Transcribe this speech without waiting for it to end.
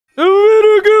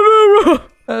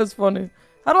That's funny.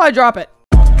 How do I drop it?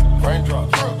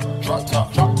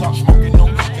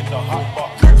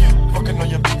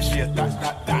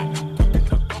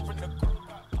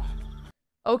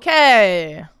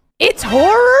 Okay. It's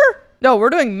horror? No, we're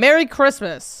doing Merry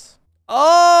Christmas.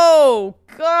 Oh,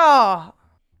 God.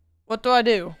 What do I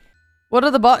do? What are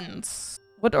the buttons?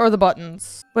 What are the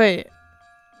buttons? Wait.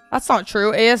 That's not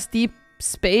true. ASD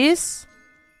space?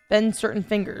 Bend certain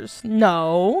fingers.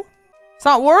 No. It's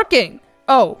not working.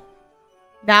 Oh.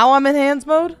 Now I'm in hands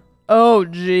mode? Oh,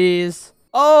 jeez.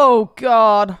 Oh,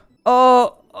 God.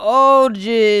 Oh,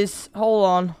 jeez. Hold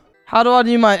on. How do I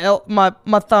do my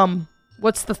thumb?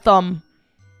 What's the thumb?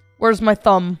 Where's my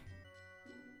thumb?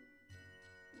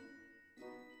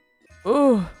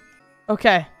 Ooh.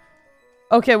 Okay.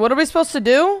 Okay, what are we supposed to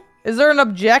do? Is there an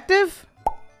objective?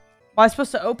 Am I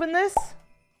supposed to open this?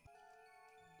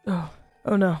 Oh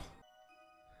no.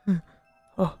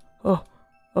 Oh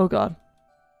God.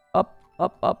 Up.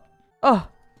 Oh.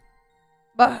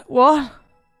 But what?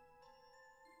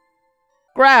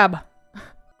 Grab it.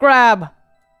 Grab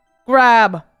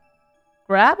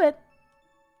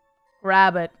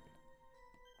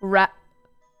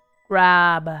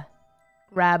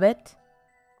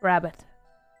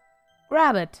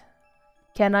it.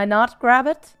 Can I not grab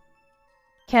it?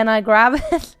 Can I grab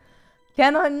it?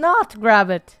 Can I not grab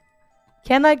it?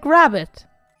 Can I grab it?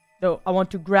 No, I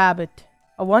want to grab it.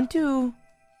 I want to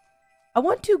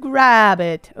grab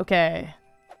it. Okay.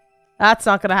 That's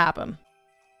not gonna happen.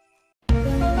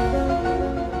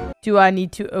 Do I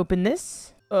need to open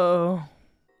this? Oh.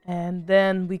 And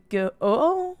then we go.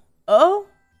 Oh.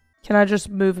 Can I just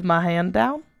move my hand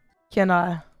down? Can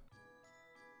I? Am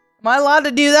I allowed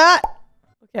to do that?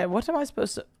 Okay, what am I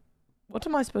supposed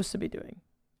to be doing?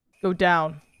 Go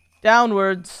down.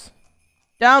 Downwards.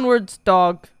 Downwards,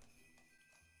 dog.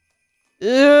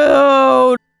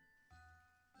 Ew.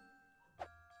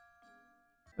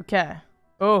 Okay.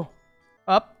 Oh.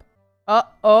 Up.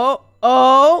 Oh.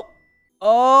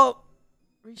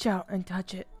 Reach out and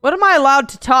touch it. What am I allowed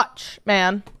to touch,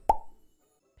 man?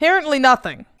 Apparently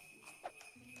nothing.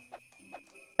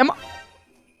 Am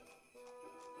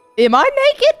I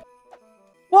naked?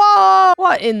 Whoa!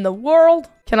 What in the world?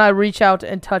 Can I reach out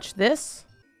and touch this?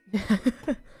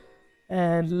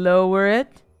 And lower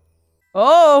it.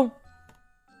 Oh!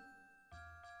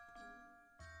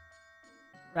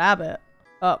 Grab it.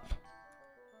 Up.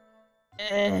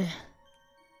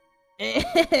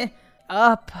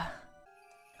 Up.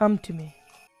 Come to me.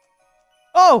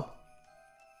 Oh!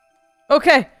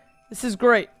 Okay. This is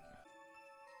great.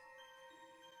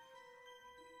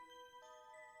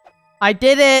 I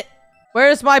did it!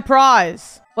 Where's my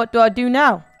prize? What do I do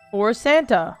now? For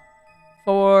Santa.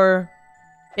 For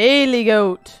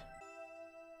BaileyGoat.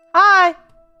 Hi!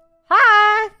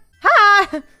 Hi!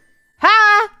 Hi!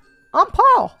 Hi! I'm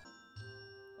Paul.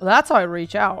 Well, that's how I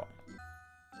reach out.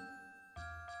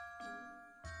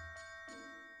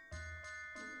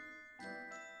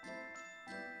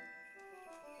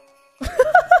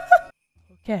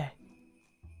 Okay.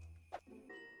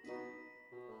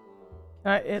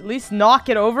 Can I at least knock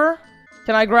it over?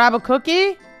 Can I grab a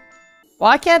cookie?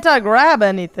 Why can't I grab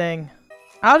anything?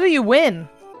 How do you win?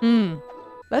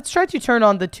 Let's try to turn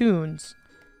on the tunes.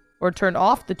 Or turn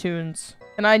off the tunes.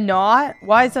 Can I not?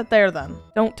 Why is that there then?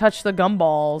 Don't touch the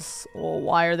gumballs. Well,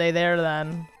 why are they there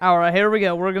then? Alright, here we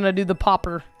go. We're gonna do the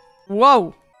popper.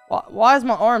 Whoa! Why is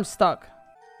my arm stuck?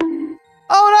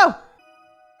 Oh no!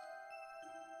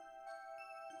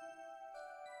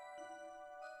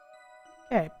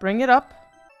 Okay, bring it up.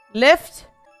 Lift.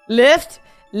 Lift.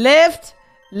 Lift.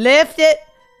 Lift it.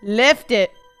 Lift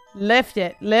it. Lift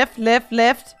it. Lift, lift,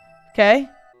 lift. Okay.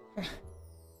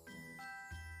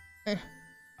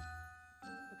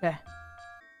 Okay.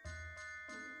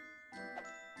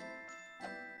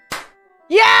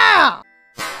 Yeah!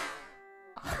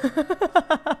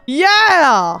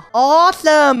 Yeah!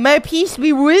 Awesome! May peace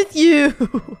be with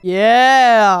you!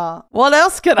 Yeah! What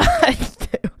else can I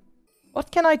do? What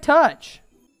can I touch?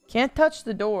 Can't touch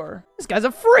the door. This guy's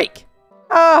a freak!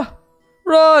 Ah!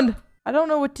 Run! I don't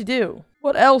know what to do.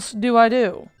 What else do I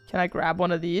do? Can I grab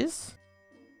one of these?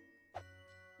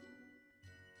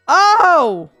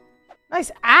 Oh! Nice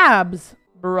abs,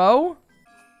 bro.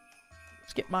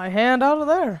 Let's get my hand out of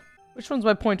there. Which one's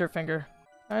my pointer finger?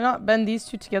 Can I not bend these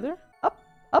two together? Up,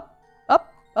 up,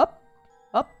 up, up,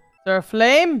 up. Is there a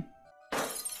flame?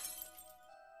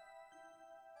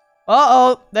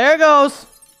 Uh-oh, there it goes.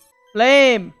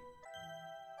 Flame.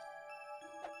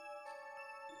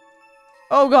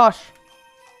 Oh gosh.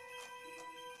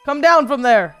 Come down from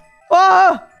there.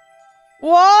 Ah!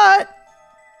 What?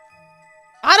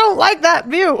 I don't like that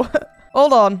view.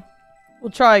 Hold on.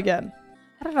 We'll try again.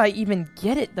 How did I even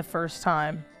get it the first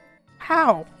time?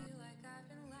 How?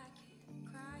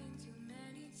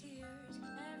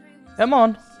 Come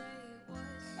on.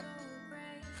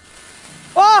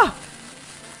 Oh!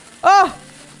 Oh!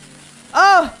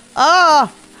 Oh!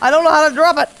 Ah! I don't know how to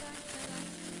drop it.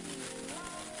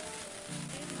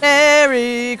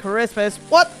 Merry Christmas.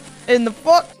 What in the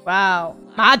fuck? Wow.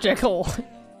 Magical.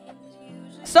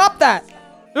 Stop that.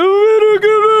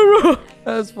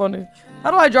 That's funny. How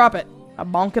do I drop it? I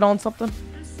bonk it on something?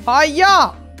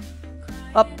 Hiya!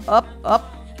 Up, up,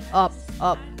 up, up,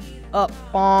 up, up.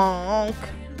 Bonk.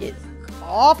 Get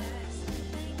off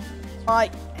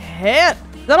my head.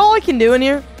 Is that all I can do in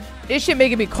here? This shit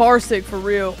making me car sick for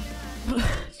real.